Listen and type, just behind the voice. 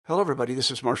Hello, everybody. This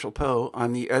is Marshall Poe.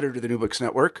 I'm the editor of the New Books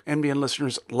Network. NBN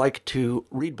listeners like to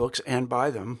read books and buy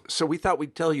them. So we thought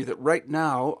we'd tell you that right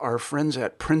now, our friends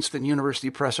at Princeton University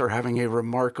Press are having a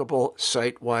remarkable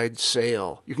site-wide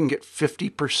sale. You can get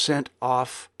 50%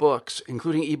 off books,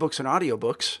 including ebooks and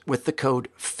audiobooks, with the code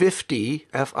 50,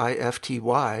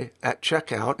 F-I-F-T-Y, at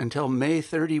checkout until May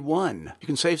 31. You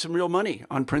can save some real money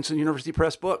on Princeton University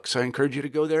Press books. I encourage you to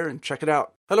go there and check it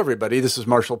out. Hello, everybody. This is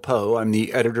Marshall Poe. I'm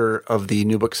the editor of the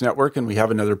New Books Network, and we have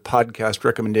another podcast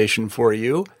recommendation for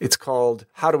you. It's called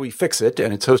How Do We Fix It,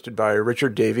 and it's hosted by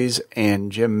Richard Davies and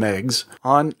Jim Meigs.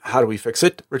 On How Do We Fix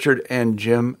It, Richard and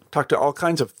Jim talk to all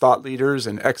kinds of thought leaders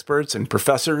and experts and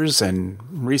professors and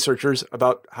researchers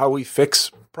about how we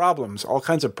fix problems, all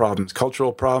kinds of problems,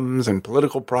 cultural problems and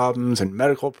political problems and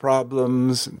medical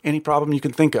problems, any problem you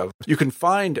can think of. You can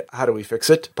find How Do We Fix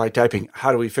It by typing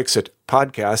How Do We Fix It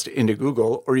podcast into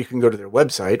Google, or you can go to their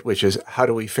website, which is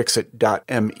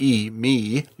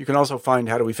howdowefixit.me. You can also find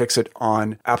How Do We Fix It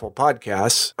on Apple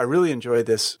Podcasts. I really enjoy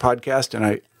this podcast, and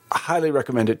I highly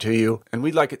recommend it to you. And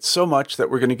we like it so much that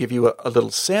we're going to give you a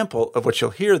little sample of what you'll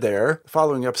hear there. The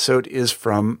following episode is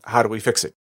from How Do We Fix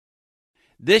It.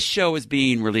 This show is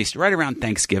being released right around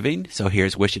Thanksgiving, so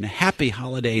here's wishing a happy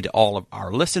holiday to all of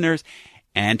our listeners,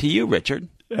 and to you, Richard.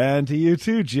 And to you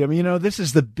too, Jim. You know, this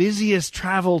is the busiest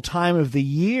travel time of the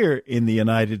year in the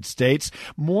United States,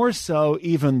 more so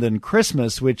even than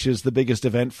Christmas, which is the biggest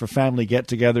event for family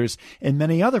get-togethers in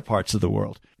many other parts of the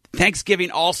world.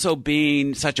 Thanksgiving also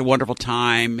being such a wonderful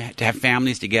time to have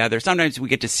families together. Sometimes we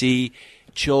get to see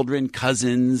children,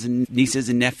 cousins, and nieces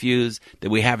and nephews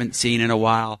that we haven't seen in a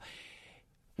while.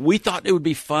 We thought it would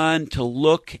be fun to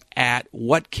look at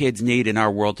what kids need in our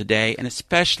world today, and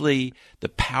especially the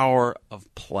power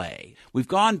of play. We've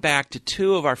gone back to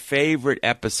two of our favorite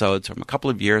episodes from a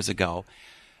couple of years ago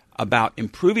about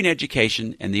improving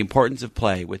education and the importance of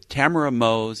play with Tamara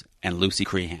Mose and Lucy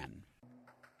Crehan.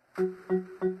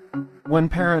 When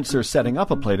parents are setting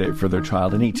up a play date for their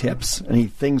child, any tips, any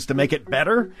things to make it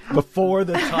better before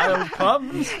the child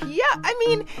comes? Yeah, I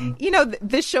mean, you know,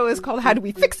 this show is called How Do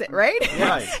We Fix It, right?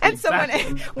 Right. And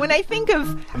exactly. So when I think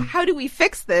of how do we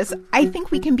fix this, I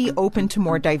think we can be open to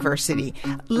more diversity.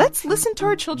 Let's listen to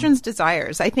our children's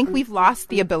desires. I think we've lost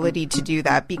the ability to do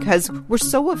that because we're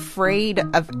so afraid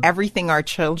of everything our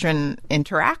children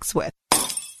interacts with.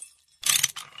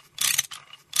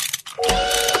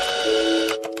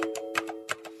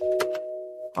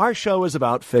 Our show is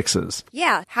about fixes.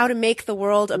 Yeah, how to make the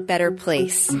world a better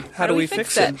place. How do we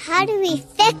fix it? How do we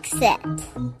fix it?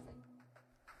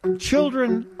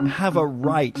 Children have a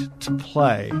right to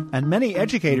play, and many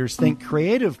educators think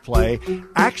creative play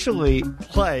actually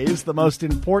plays the most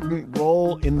important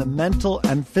role in the mental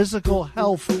and physical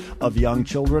health of young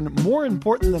children, more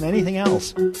important than anything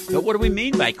else. But what do we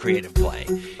mean by creative play?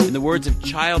 In the words of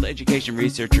child education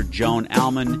researcher Joan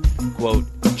Alman, quote,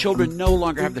 children no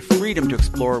longer have the freedom to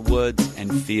explore woods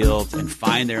and fields and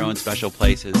find their own special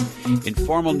places.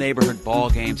 Informal neighborhood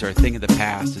ball games are a thing of the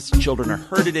past as children are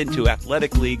herded into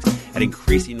athletic leagues at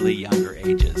increasingly younger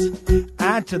ages.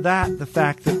 Add to that the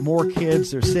fact that more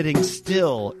kids are sitting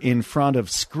still in front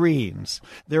of screens.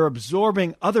 They're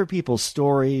absorbing other people's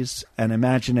stories and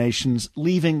imaginations,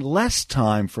 leaving less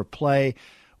time for play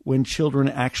when children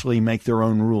actually make their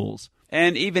own rules.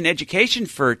 And even education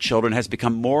for children has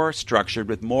become more structured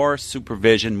with more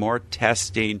supervision, more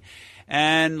testing,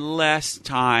 and less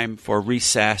time for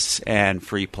recess and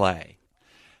free play.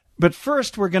 But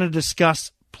first, we're going to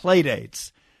discuss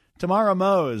playdates. Tamara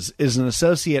Mose is an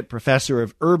associate professor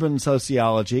of urban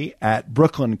sociology at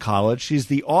Brooklyn College. She's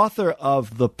the author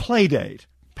of The Playdate,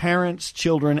 Parents,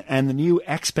 Children, and the New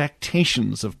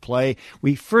Expectations of Play.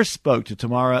 We first spoke to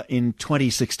Tamara in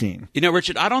 2016. You know,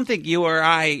 Richard, I don't think you or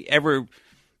I ever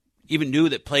even knew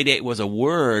that playdate was a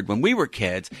word when we were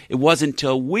kids. It wasn't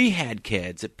until we had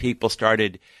kids that people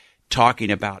started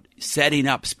talking about setting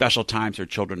up special times for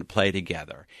children to play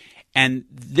together. And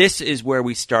this is where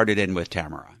we started in with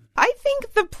Tamara. I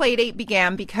think the playdate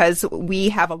began because we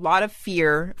have a lot of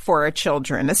fear for our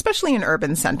children, especially in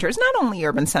urban centers, not only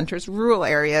urban centers, rural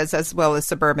areas as well as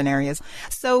suburban areas.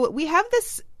 So we have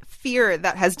this fear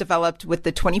that has developed with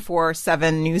the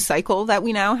 24/7 news cycle that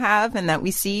we now have and that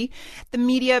we see. The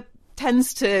media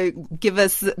tends to give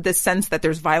us this sense that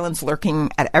there's violence lurking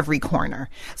at every corner.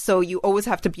 So you always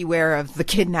have to beware of the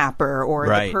kidnapper or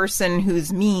the person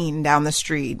who's mean down the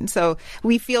street. And so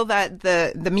we feel that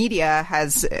the media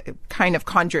has kind of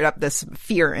conjured up this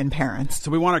fear in parents. So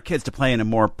we want our kids to play in a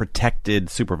more protected,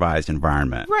 supervised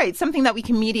environment. Right, something that we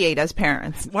can mediate as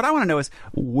parents. What I want to know is,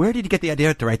 where did you get the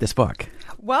idea to write this book?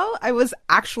 Well, I was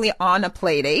actually on a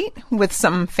play date with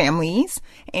some families,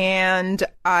 and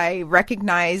I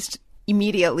recognized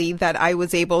immediately that I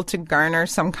was able to garner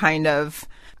some kind of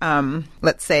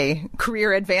let's say,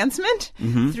 career advancement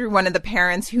through one of the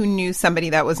parents who knew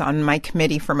somebody that was on my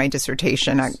committee for my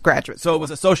dissertation at graduate school. So it was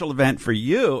a social event for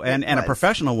you and a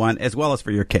professional one as well as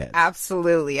for your kids.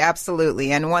 Absolutely,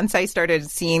 absolutely. And once I started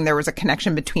seeing there was a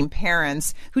connection between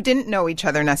parents who didn't know each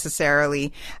other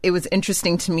necessarily, it was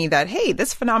interesting to me that, hey,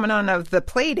 this phenomenon of the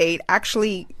play date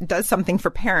actually does something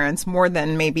for parents more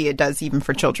than maybe it does even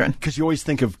for children. Because you always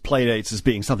think of play dates as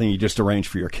being something you just arrange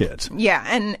for your kids. Yeah,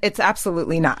 and it's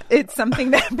absolutely not. It's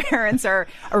something that parents are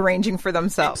arranging for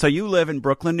themselves. So you live in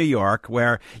Brooklyn, New York,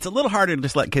 where it's a little harder to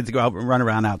just let kids go out and run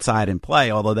around outside and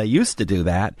play, although they used to do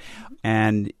that.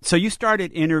 And so you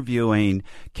started interviewing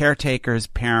caretakers,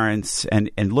 parents,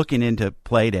 and looking into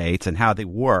play dates and how they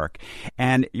work.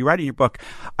 And you write in your book,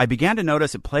 I began to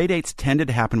notice that play dates tended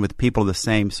to happen with people of the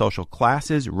same social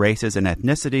classes, races, and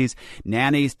ethnicities.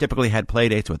 Nannies typically had play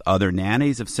dates with other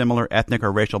nannies of similar ethnic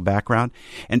or racial background.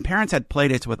 And parents had play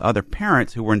dates with other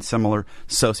parents who were in similar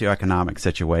socioeconomic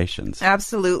situations.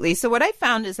 Absolutely. So what I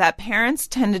found is that parents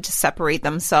tended to separate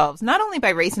themselves not only by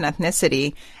race and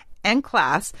ethnicity and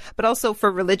class, but also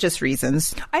for religious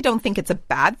reasons. I don't think it's a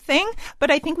bad thing, but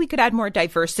I think we could add more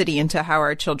diversity into how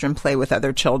our children play with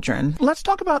other children. Let's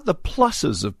talk about the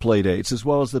pluses of play dates as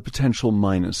well as the potential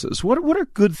minuses. What are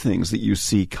good things that you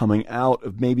see coming out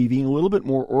of maybe being a little bit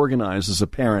more organized as a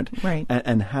parent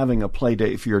and having a play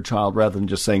date for your child rather than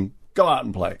just saying, go out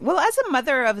and play? Well, as a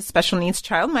mother of a special needs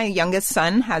child, my youngest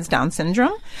son has Down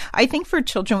syndrome. I think for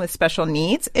children with special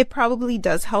needs, it probably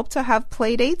does help to have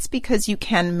play dates because you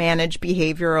can manage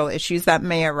behavioral issues that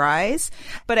may arise.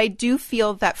 But I do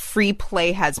feel that free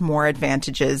play has more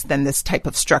advantages than this type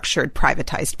of structured,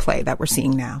 privatized play that we're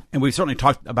seeing now. And we've certainly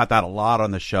talked about that a lot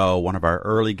on the show. One of our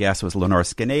early guests was Lenore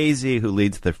Skenazy, who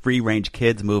leads the Free Range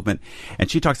Kids movement. And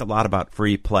she talks a lot about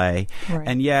free play. Right.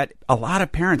 And yet a lot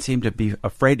of parents seem to be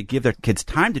afraid to give their kids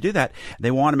time to do that.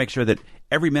 They want to make sure that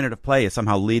every minute of play is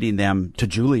somehow leading them to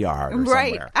Juilliard or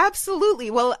somewhere. Absolutely.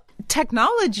 Well,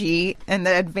 technology and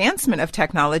the advancement of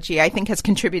technology, I think, has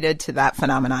contributed to that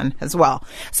phenomenon as well.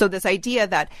 So this idea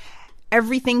that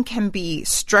everything can be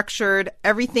structured,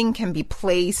 everything can be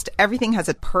placed, everything has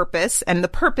a purpose, and the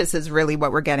purpose is really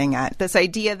what we're getting at. This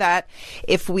idea that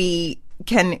if we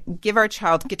can give our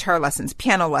child guitar lessons,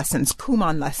 piano lessons,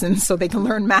 Kumon lessons, so they can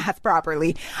learn math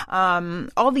properly,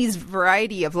 all these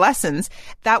variety of lessons,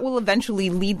 that will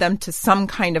eventually lead them to some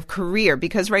kind of career,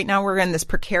 because right now we're in this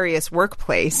precarious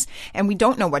workplace and we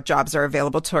don't know what jobs are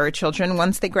available to our children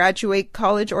once they graduate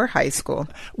college or high school.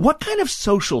 What kind of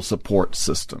social support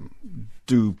system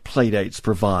do playdates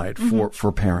provide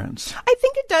for parents? I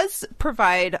think it does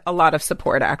provide a lot of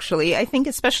support, actually. I think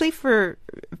especially for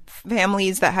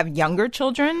families that have younger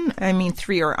children,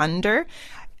 3 or under,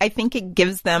 I think it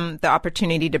gives them the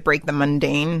opportunity to break the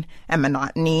mundane and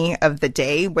monotony of the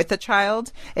day with a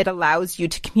child. It allows you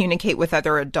to communicate with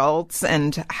other adults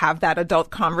and have that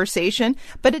adult conversation,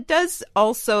 but it does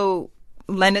also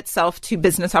lend itself to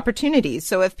business opportunities.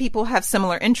 So if people have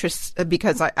similar interests,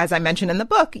 because as I mentioned in the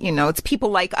book, it's people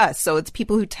like us. So it's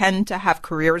people who tend to have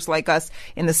careers like us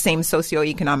in the same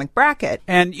socioeconomic bracket.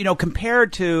 And,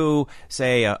 compared to,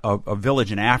 say, a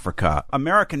village in Africa,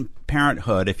 American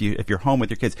parenthood, if you're home with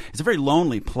your kids, is a very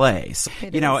lonely place.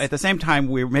 At the same time,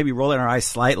 we're maybe rolling our eyes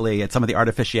slightly at some of the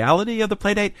artificiality of the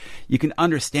play date. You can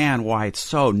understand why it's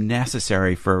so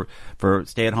necessary for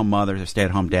stay-at-home mothers or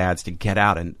stay-at-home dads to get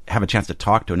out and have a chance to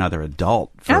talk to another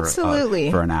adult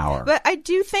for an hour. But I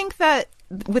do think that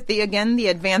with the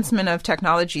advancement of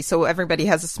technology, so everybody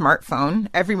has a smartphone,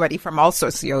 everybody from all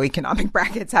socioeconomic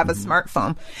brackets have a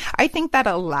smartphone. I think that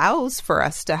allows for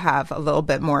us to have a little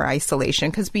bit more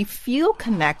isolation because we feel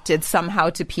connected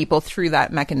somehow to people through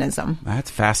that mechanism.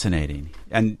 That's fascinating.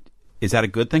 And is that a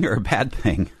good thing or a bad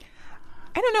thing?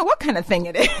 I don't know what kind of thing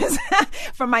it is.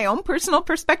 From my own personal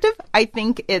perspective, I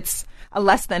think it's a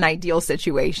less than ideal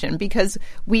situation because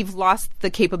we've lost the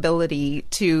capability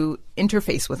to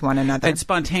interface with one another. And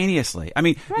spontaneously. I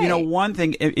mean, Right. one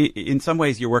thing, in some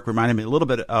ways, your work reminded me a little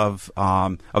bit of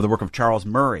the work of Charles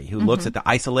Murray, who looks at the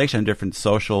isolation of different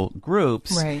social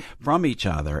groups Right. from each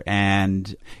other.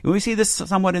 And we see this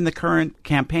somewhat in the current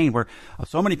campaign where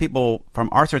so many people from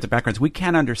our sorts of backgrounds, we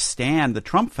can't understand the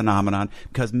Trump phenomenon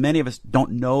because many of us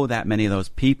don't know that many of those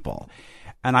people.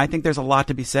 And I think there's a lot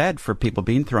to be said for people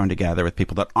being thrown together with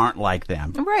people that aren't like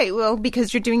them. Right. Well,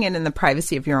 because you're doing it in the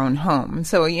privacy of your own home.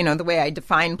 So, the way I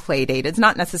define play date, it's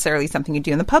not necessarily something you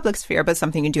do in the public sphere, but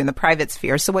something you do in the private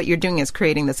sphere. So what you're doing is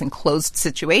creating this enclosed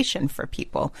situation for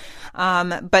people.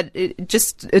 But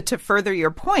just to further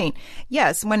your point,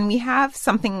 yes, when we have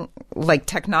something like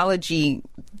technology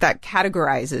that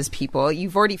categorizes people,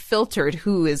 you've already filtered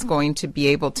who is going to be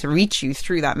able to reach you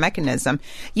through that mechanism.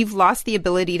 You've lost the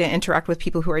ability to interact with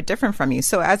people who are different from you.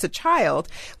 So as a child,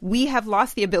 we have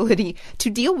lost the ability to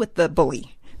deal with the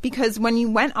bully. Because when you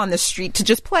went on the street to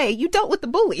just play, you dealt with the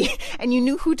bully and you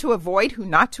knew who to avoid, who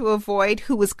not to avoid,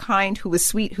 who was kind, who was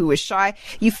sweet, who was shy.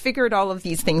 You figured all of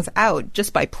these things out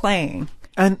just by playing.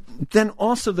 And then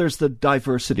also there's the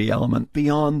diversity element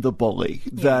beyond the bully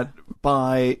that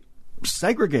by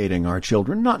segregating our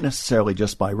children, not necessarily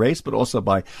just by race, but also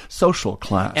by social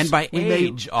class. And by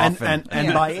age, often.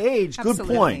 And by age, good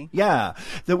Absolutely. point. Yeah,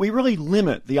 that we really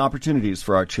limit the opportunities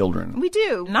for our children. We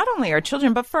do, not only our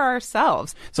children, but for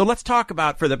ourselves. So let's talk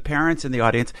about, for the parents in the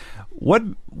audience, what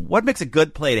makes a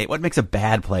good play date? What makes a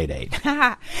bad play date?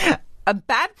 A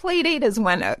bad play date is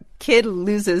when a kid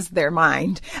loses their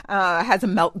mind, has a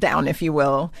meltdown, if you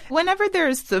will. Whenever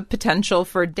there's the potential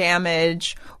for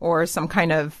damage or some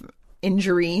kind of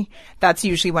injury, that's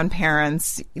usually when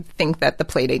parents think that the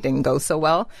play date didn't go so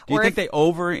well. Do you Or think if- they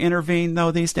over-intervene,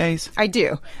 though, these days? I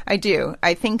do.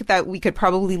 I think that we could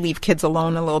probably leave kids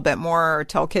alone a little bit more or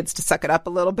tell kids to suck it up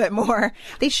a little bit more.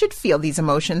 They should feel these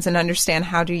emotions and understand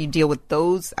how do you deal with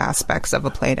those aspects of a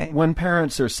play date. When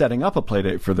parents are setting up a play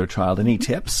date for their child, any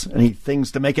tips, any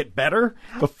things to make it better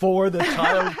before the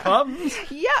child comes?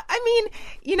 Yeah, I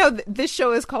mean, this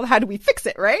show is called How Do We Fix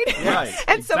It, right? Right,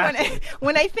 And so exactly.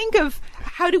 when I think of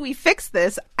how do we fix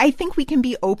this, I think we can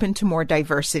be open to more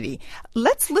diversity.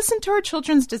 Let's listen to our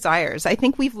children's desires. I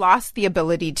think we've lost the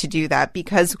ability to do that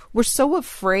because we're so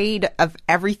afraid of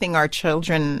everything our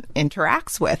children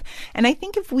interacts with. And I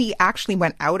think if we actually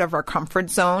went out of our comfort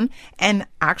zone and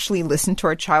actually listened to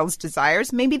our child's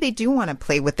desires, maybe they do want to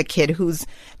play with the kid who's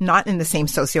not in the same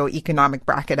socioeconomic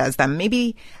bracket as them.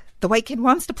 Maybe the white kid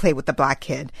wants to play with the black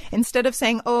kid. Instead of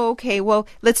saying, oh, okay, well,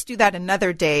 let's do that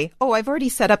another day. Oh, I've already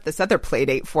set up this other play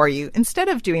date for you. Instead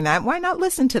of doing that, why not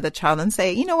listen to the child and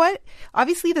say, you know what?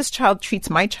 Obviously, this child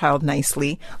treats my child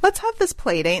nicely. Let's have this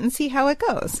play date and see how it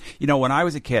goes. When I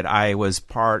was a kid, I was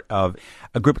part of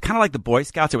a group kind of like the Boy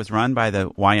Scouts. It was run by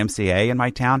the YMCA in my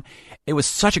town. It was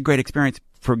such a great experience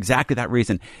for exactly that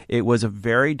reason. It was a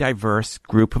very diverse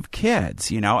group of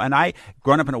kids, and I,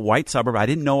 growing up in a white suburb, I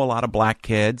didn't know a lot of black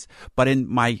kids, but in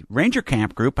my Ranger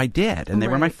camp group, I did, and they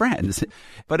were my friends.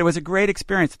 But it was a great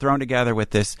experience thrown together with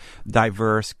this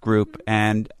diverse group,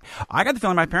 and I got the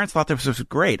feeling my parents thought this was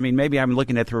great. I mean, maybe I'm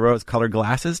looking at through rose-colored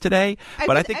glasses today,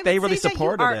 but I think they really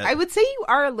supported it. I would say you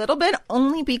are a little bit,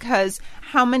 only because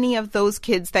how many of those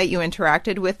kids that you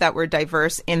interacted with that were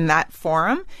diverse in that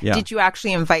forum did you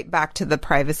actually invite back to the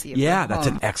privacy of your home? That's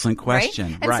an excellent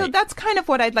question. Right? And so that's kind of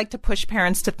what I'd like to push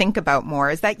parents to think about more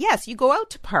is that, yes, you go out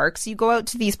to parks, you go out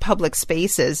to these public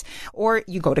spaces, or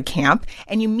you go to camp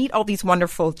and you meet all these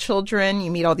wonderful children,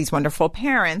 you meet all these wonderful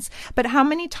parents, but how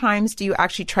many times do you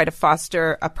actually try to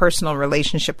foster a personal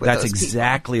relationship with That's those people?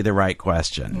 exactly the right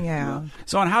question. Yeah.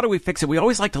 So on How Do We Fix It, we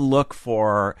always like to look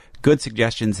for good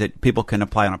suggestions that people can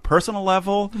apply on a personal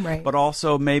level, Right. but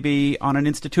also maybe on an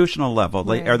institutional level.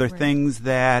 Right, Are there right. things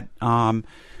that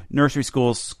nursery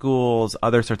schools,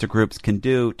 other sorts of groups can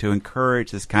do to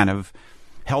encourage this kind of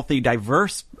healthy,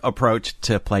 diverse approach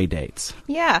to play dates?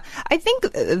 Yeah, I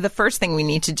think the first thing we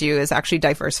need to do is actually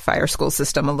diversify our school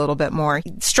system a little bit more.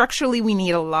 Structurally, we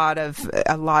need a lot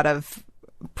of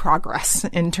progress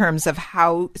in terms of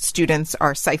how students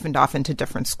are siphoned off into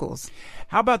different schools.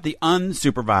 How about the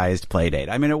unsupervised play date?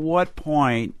 I mean, at what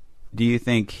point do you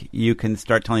think you can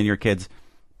start telling your kids,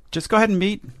 just go ahead and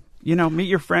meet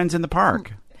your friends in the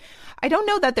park? I don't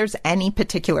know that there's any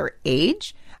particular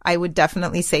age. I would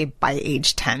definitely say by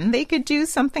age 10 they could do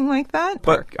something like that.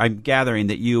 But I'm gathering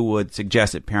that you would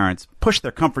suggest that parents push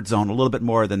their comfort zone a little bit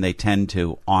more than they tend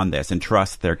to on this and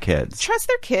trust their kids. Trust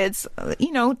their kids,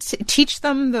 teach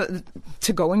them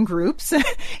to go in groups,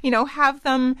 have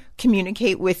them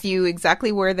communicate with you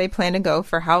exactly where they plan to go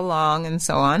for how long and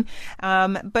so on.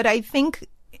 But I think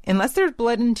unless there's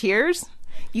blood and tears,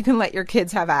 you can let your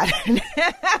kids have at it.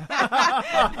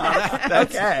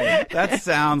 Okay. That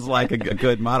sounds like a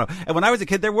good motto. And when I was a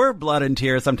kid, there were blood and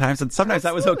tears sometimes, and sometimes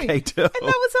Absolutely. That was okay, too. And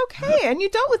that was okay, and you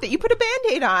dealt with it. You put a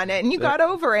Band-Aid on it, and you got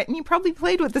over it, and you probably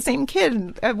played with the same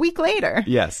kid a week later.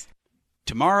 Yes.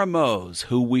 Tamara Mose,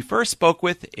 who we first spoke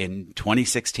with in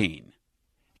 2016.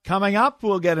 Coming up,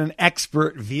 we'll get an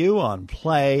expert view on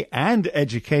play and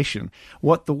education,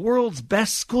 what the world's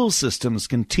best school systems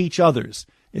can teach others.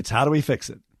 It's How Do We Fix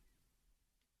It?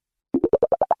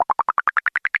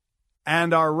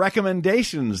 And our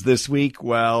recommendations this week,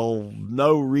 well,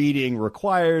 no reading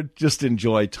required. Just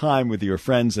enjoy time with your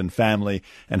friends and family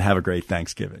and have a great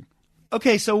Thanksgiving.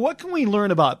 Okay, so what can we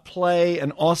learn about play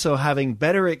and also having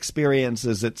better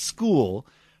experiences at school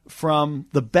from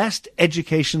the best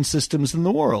education systems in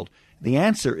the world? The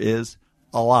answer is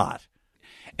a lot.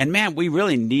 And man, we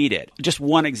really need it. Just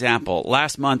one example.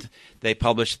 Last month, they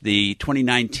published the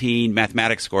 2019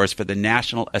 mathematics scores for the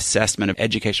National Assessment of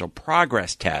Educational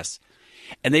Progress tests.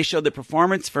 And they showed that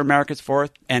performance for America's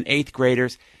 4th and 8th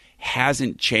graders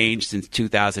hasn't changed since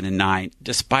 2009,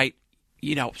 despite,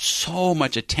 so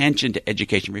much attention to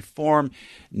education reform,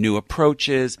 new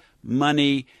approaches,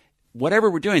 money. Whatever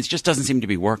we're doing, it just doesn't seem to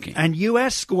be working. And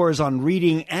U.S. scores on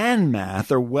reading and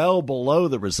math are well below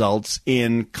the results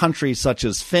in countries such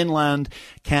as Finland,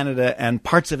 Canada, and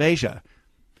parts of Asia.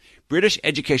 British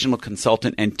educational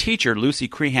consultant and teacher Lucy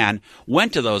Crehan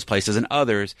went to those places and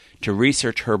others to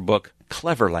research her book,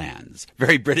 Cleverlands.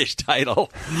 Very British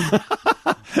title.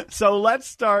 So let's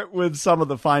start with some of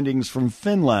the findings from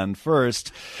Finland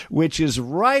first, which is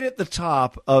right at the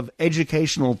top of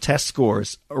educational test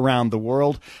scores around the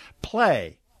world.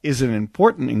 Play is an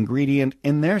important ingredient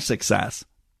in their success.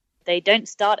 They don't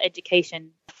start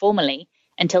education formally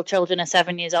until children are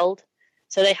 7 years old.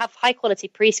 So they have high quality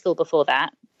preschool before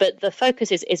that. But the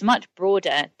focus is much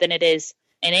broader than it is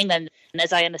in England, and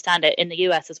as I understand it, in the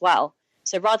US as well.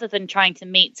 So rather than trying to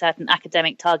meet certain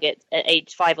academic targets at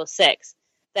age 5 or 6,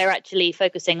 they're actually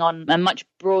focusing on a much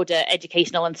broader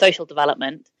educational and social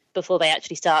development before they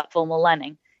actually start formal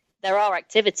learning. There are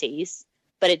activities,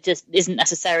 but it just isn't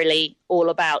necessarily all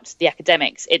about the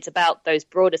academics. It's about those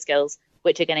broader skills,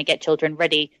 which are going to get children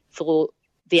ready for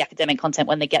the academic content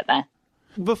when they get there.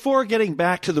 Before getting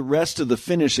back to the rest of the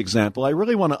Finnish example, I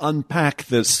really want to unpack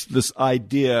this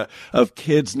idea of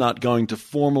kids not going to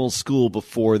formal school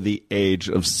before the age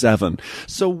of 7.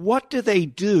 So what do they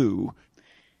do?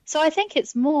 So I think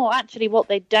it's more actually what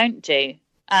they don't do.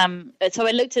 So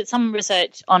I looked at some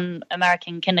research on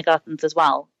American kindergartens as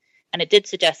well, and it did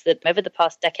suggest that over the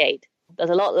past decade, there's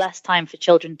a lot less time for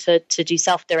children to do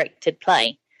self-directed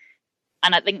play.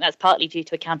 And I think that's partly due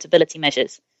to accountability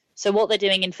measures. So what they're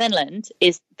doing in Finland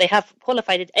is they have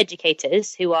qualified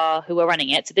educators who are running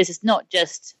it. So this is not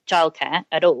just childcare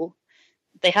at all.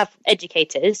 They have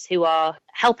educators who are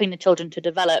helping the children to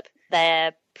develop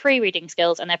their pre-reading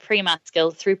skills and their pre-math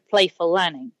skills through playful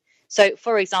learning. So,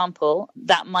 for example,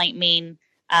 that might mean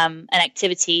an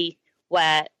activity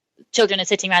where children are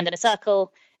sitting around in a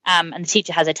circle and the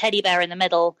teacher has a teddy bear in the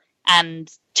middle and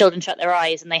children shut their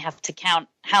eyes and they have to count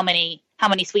how many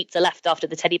sweets are left after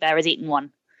the teddy bear has eaten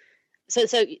one. So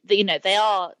they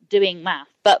are doing math,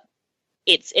 but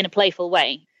it's in a playful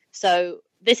way. So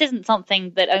this isn't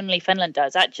something that only Finland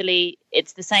does. Actually,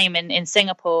 it's the same in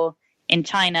Singapore, in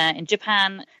China, in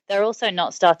Japan. They're also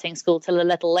not starting school till a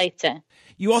little later.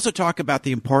 You also talk about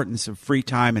the importance of free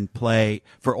time and play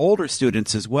for older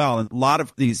students as well. And a lot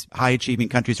of these high-achieving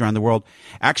countries around the world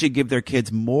actually give their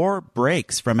kids more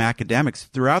breaks from academics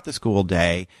throughout the school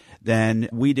day than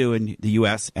we do in the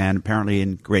U.S. and apparently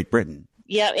in Great Britain.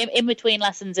 Yeah, in between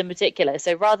lessons in particular.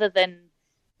 So rather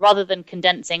than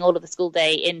condensing all of the school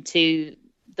day into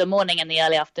the morning and the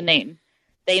early afternoon,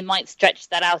 they might stretch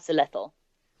that out a little.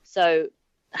 So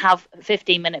have a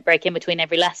 15-minute break in between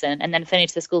every lesson and then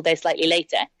finish the school day slightly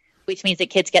later, which means that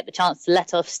kids get the chance to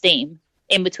let off steam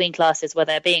in between classes where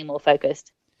they're being more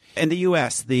focused. In the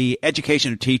U.S., the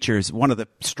education of teachers, one of the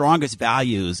strongest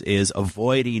values is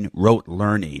avoiding rote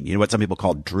learning, what some people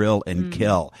call drill and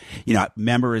kill.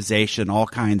 Memorization, all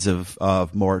kinds of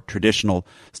more traditional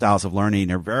styles of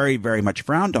learning are very, very much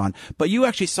frowned on. But you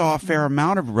actually saw a fair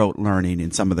amount of rote learning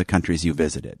in some of the countries you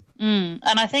visited. And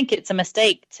I think it's a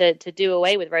mistake to do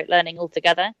away with rote learning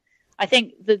altogether. I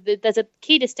think there's a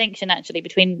key distinction, actually,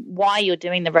 between why you're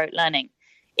doing the rote learning.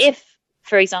 If,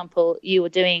 for example, you were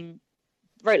doing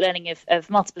rote learning of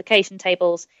multiplication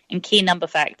tables and key number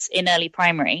facts in early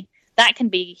primary, that can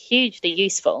be hugely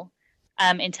useful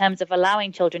in terms of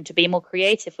allowing children to be more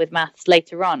creative with maths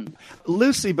later on.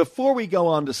 Lucy, before we go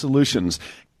on to solutions,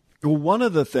 one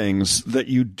of the things that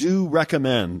you do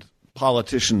recommend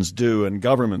politicians do and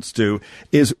governments do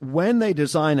is when they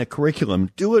design a curriculum,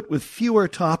 do it with fewer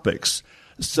topics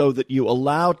so that you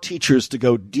allow teachers to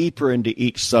go deeper into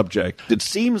each subject. It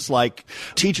seems like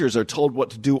teachers are told what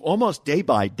to do almost day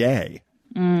by day.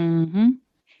 Mm-hmm.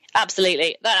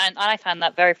 Absolutely. And I found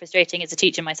that very frustrating as a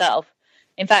teacher myself.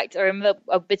 In fact, I remember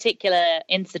a particular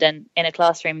incident in a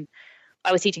classroom.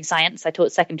 I was teaching science. I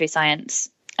taught secondary science.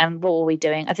 And what were we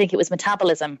doing? I think it was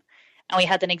metabolism. And we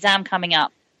had an exam coming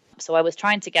up. So I was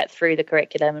trying to get through the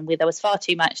curriculum, and there was far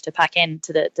too much to pack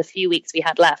into the few weeks we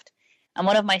had left. And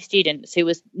one of my students, who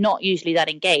was not usually that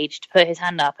engaged, put his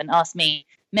hand up and asked me,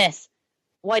 "Miss,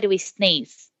 why do we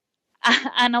sneeze?"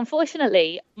 And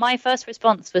unfortunately, my first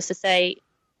response was to say,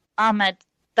 "Ahmed,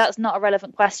 that's not a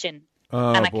relevant question."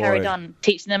 And I carried on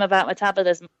teaching them about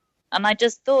metabolism. And I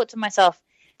just thought to myself,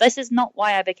 this is not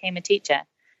why I became a teacher.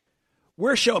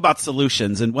 We're a show about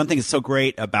solutions, and one thing that's so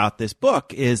great about this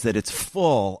book is that it's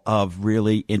full of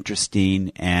really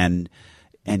interesting and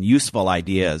useful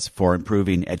ideas for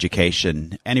improving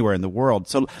education anywhere in the world.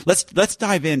 So let's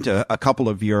dive into a couple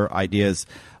of your ideas,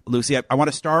 Lucy. I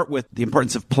want to start with the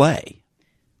importance of play.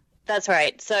 That's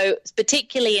right. So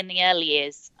particularly in the early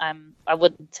years, I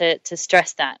want to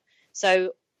stress that.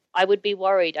 So I would be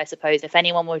worried, I suppose, if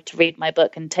anyone were to read my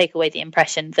book and take away the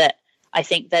impression that I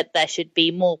think that there should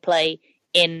be more play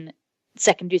in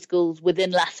secondary schools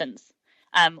within lessons,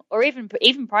 or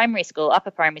even primary school,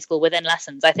 upper primary school within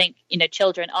lessons. I think,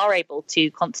 children are able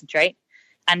to concentrate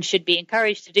and should be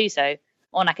encouraged to do so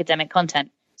on academic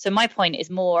content. So my point is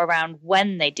more around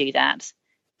when they do that.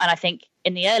 And I think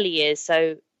in the early years,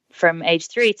 so from age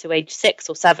 3 to age 6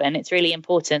 or 7, it's really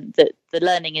important that the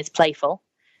learning is playful.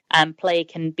 Play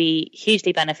can be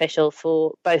hugely beneficial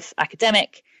for both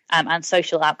academic and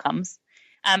social outcomes.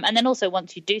 And then also,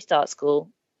 once you do start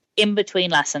school, in between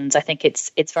lessons, I think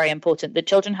it's very important that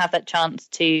children have that chance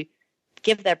to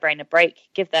give their brain a break,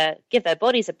 give their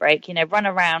bodies a break, run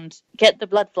around, get the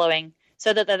blood flowing,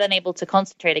 so that they're then able to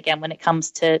concentrate again when it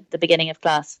comes to the beginning of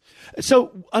class.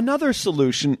 So another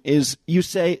solution is, you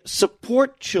say,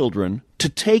 support children to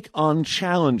take on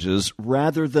challenges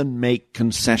rather than make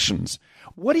concessions.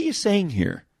 What are you saying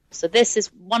here? So this is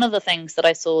one of the things that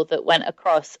I saw that went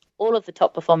across all of the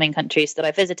top performing countries that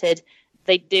I visited.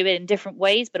 They do it in different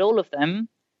ways, but all of them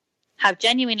have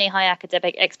genuinely high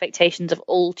academic expectations of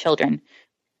all children.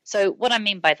 So what I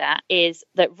mean by that is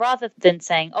that rather than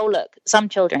saying, oh, look, some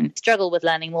children struggle with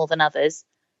learning more than others,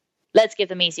 let's give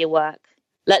them easier work,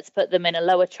 let's put them in a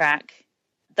lower track,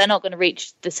 they're not going to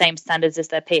reach the same standards as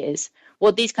their peers.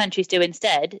 What these countries do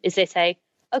instead is they say,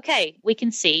 okay, we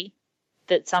can see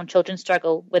that some children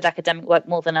struggle with academic work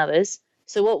more than others.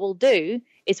 So what we'll do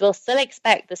is we'll still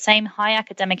expect the same high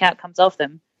academic outcomes of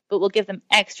them, but we'll give them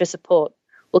extra support.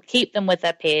 We'll keep them with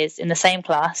their peers in the same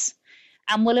class,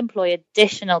 and we'll employ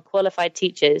additional qualified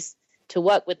teachers to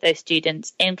work with those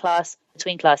students in class,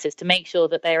 between classes, to make sure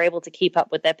that they are able to keep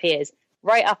up with their peers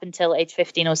right up until age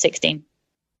 15 or 16.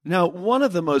 Now, one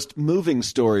of the most moving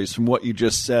stories from what you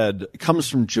just said comes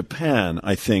from Japan,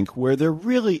 I think, where there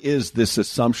really is this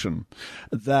assumption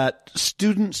that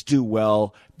students do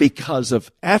well because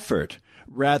of effort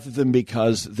rather than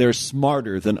because they're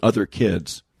smarter than other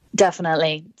kids.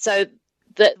 Definitely. So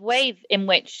the way in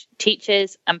which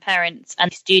teachers and parents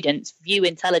and students view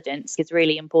intelligence is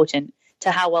really important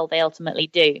to how well they ultimately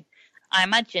do. I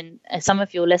imagine some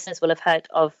of your listeners will have heard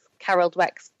of Carol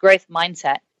Dweck's growth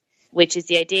mindset, which is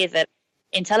the idea that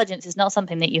intelligence is not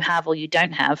something that you have or you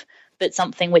don't have, but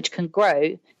something which can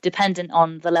grow dependent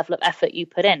on the level of effort you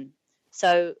put in.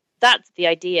 So that's the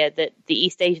idea that the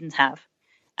East Asians have.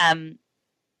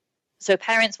 So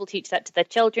parents will teach that to their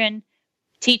children.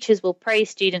 Teachers will praise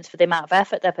students for the amount of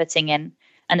effort they're putting in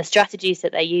and the strategies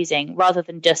that they're using, rather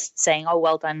than just saying, oh,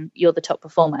 well done, you're the top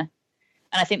performer. And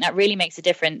I think that really makes a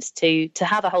difference to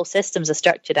how the whole systems are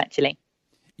structured, actually.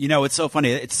 You know, it's so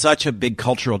funny. It's such a big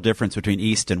cultural difference between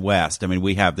East and West. I mean,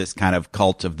 we have this kind of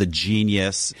cult of the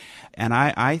genius. And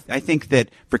I think that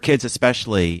for kids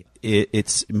especially,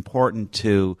 it's important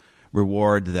to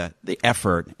reward the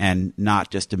effort and not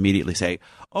just immediately say,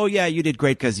 oh, yeah, you did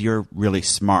great because you're really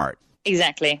smart.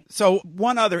 Exactly. So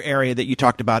one other area that you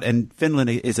talked about, and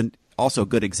Finland is also a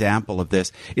good example of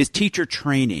this, is teacher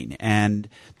training and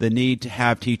the need to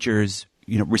have teachers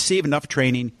receive enough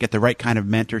training, get the right kind of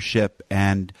mentorship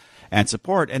and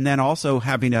support, and then also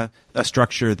having a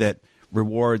structure that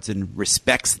rewards and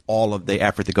respects all of the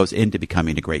effort that goes into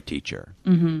becoming a great teacher.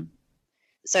 Mm-hmm.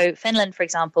 So Finland, for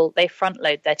example, they front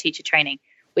load their teacher training,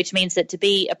 which means that to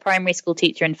be a primary school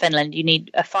teacher in Finland, you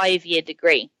need a 5-year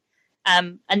degree.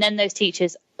 And then those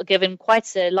teachers are given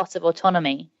quite a lot of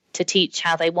autonomy to teach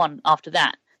how they want after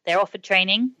that. They're offered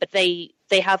training, but they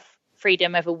have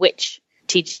freedom over which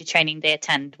teacher training they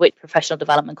attend, which professional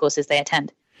development courses they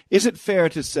attend. Is it fair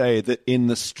to say that in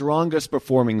the strongest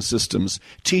performing systems,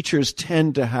 teachers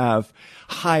tend to have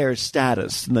higher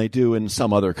status than they do in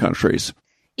some other countries?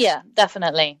 Yeah,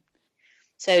 definitely.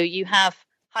 So you have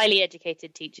highly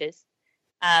educated teachers,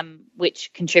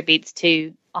 which contributes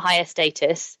to a higher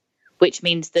status, which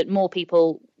means that more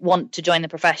people want to join the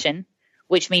profession,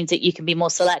 which means that you can be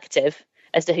more selective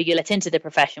as to who you let into the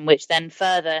profession, which then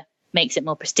further makes it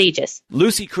more prestigious.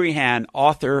 Lucy Crehan,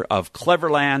 author of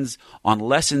Cleverlands on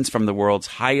lessons from the world's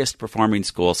highest performing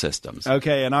school systems.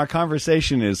 Okay, and our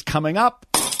conversation is coming up.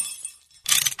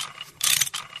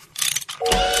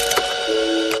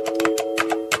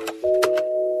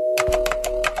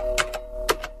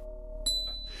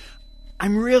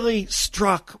 I'm really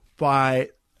struck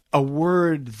by a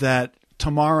word that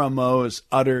Tamara Mose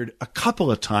uttered a couple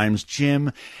of times,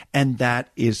 Jim, and that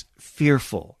is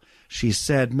fearful. She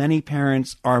said many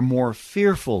parents are more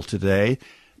fearful today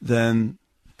than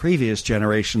previous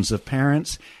generations of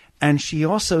parents. And she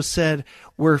also said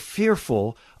we're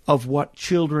fearful of what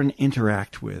children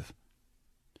interact with.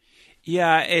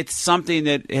 Yeah, it's something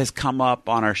that has come up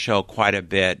on our show quite a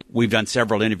bit. We've done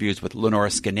several interviews with Lenora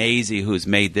Skenazy, who's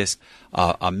made this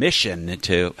a mission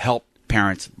to help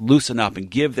parents loosen up and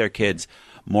give their kids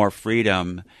more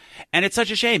freedom. And it's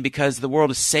such a shame because the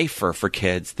world is safer for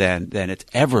kids than it's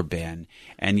ever been.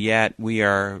 And yet we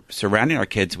are surrounding our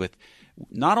kids with,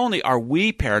 not only are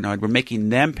we paranoid, we're making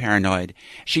them paranoid.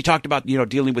 She talked about,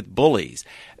 dealing with bullies,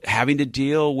 having to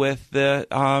deal with the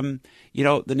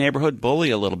neighborhood bully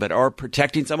a little bit, or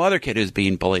protecting some other kid who's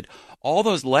being bullied. All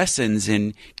those lessons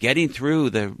in getting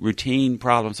through the routine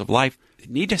problems of life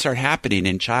need to start happening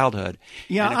in childhood.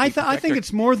 Yeah, I think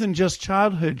it's more than just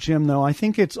childhood, Jim, though. I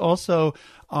think it's also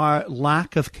our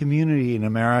lack of community in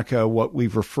America, what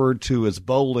we've referred to as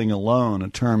bowling alone, a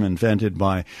term invented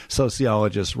by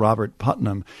sociologist Robert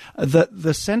Putnam.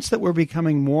 The sense that we're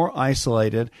becoming more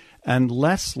isolated and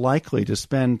less likely to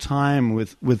spend time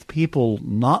with people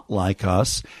not like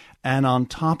us, and on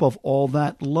top of all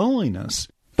that, loneliness.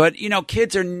 But,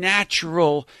 kids are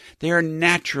natural. They are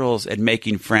naturals at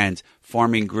making friends,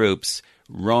 forming groups,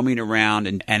 roaming around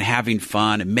and having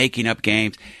fun and making up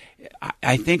games.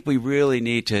 I think we really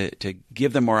need to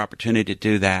give them more opportunity to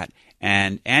do that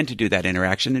and to do that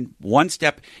interaction. And one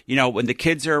step, when the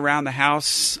kids are around the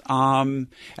house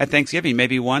at Thanksgiving,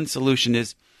 maybe one solution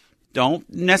is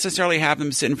don't necessarily have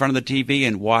them sit in front of the TV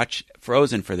and watch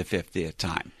Frozen for the 50th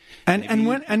time. And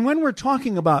when we're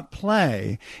talking about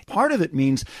play, part of it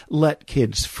means let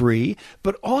kids free,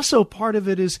 but also part of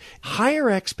it is higher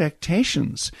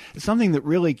expectations. Something that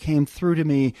really came through to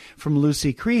me from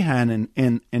Lucy Crehan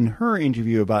in her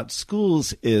interview about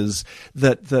schools is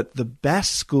that the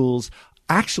best schools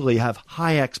actually have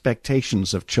high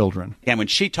expectations of children. And when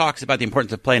she talks about the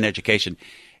importance of play in education,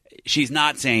 she's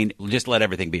not saying just let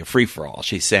everything be a free-for-all.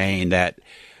 She's saying that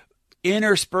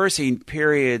interspersing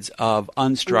periods of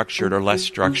unstructured or less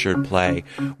structured play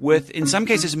with, in some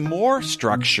cases, more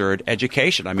structured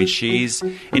education. I mean, she's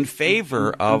in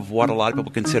favor of what a lot of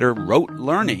people consider rote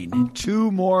learning.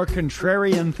 Two more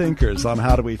contrarian thinkers on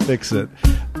how do we fix it.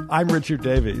 I'm Richard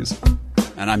Davies.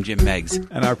 And I'm Jim Meigs.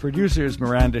 And our producer is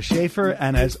Miranda Schaefer.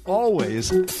 And as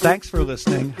always, thanks for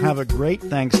listening. Have a great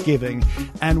Thanksgiving.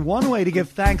 And one way to give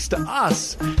thanks to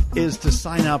us is to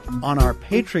sign up on our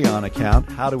Patreon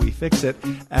account, How Do We Fix It,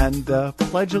 and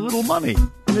pledge a little money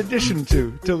in addition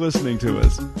to listening to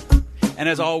us. And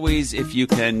as always, if you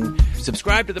can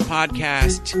subscribe to the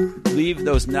podcast, leave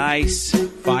those nice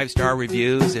 5-star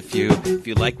reviews if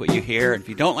you like what you hear. And if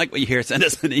you don't like what you hear, send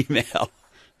us an email.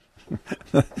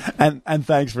 and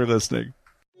thanks for listening.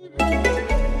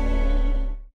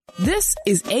 This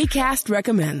is Acast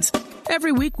Recommends.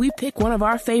 Every week we pick one of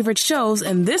our favorite shows,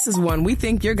 and this is one we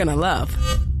think you're going to love.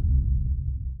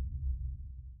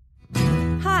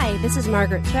 this is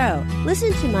Margaret Cho.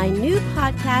 Listen to my new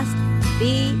podcast,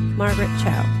 Be Margaret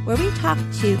Cho, where we talk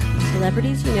to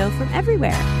celebrities you know from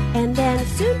everywhere, and then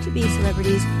soon-to-be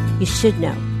celebrities you should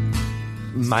know.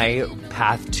 My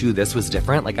path to this was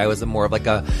different. Like, I was more of like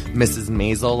a Mrs.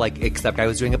 Maisel, like, except I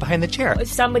was doing it behind the chair. If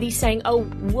somebody's saying, oh,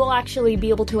 we'll actually be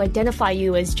able to identify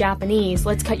you as Japanese,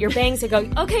 let's cut your bangs, I go,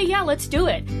 okay, yeah, let's do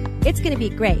it. It's going to be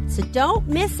great, so don't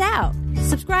miss out.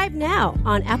 Subscribe now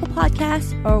on Apple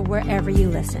Podcasts or wherever you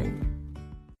listen.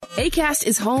 Acast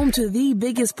is home to the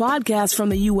biggest podcasts from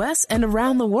the U.S. and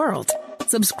around the world.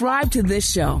 Subscribe to this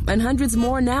show and hundreds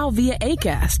more now via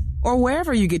Acast or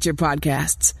wherever you get your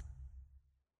podcasts.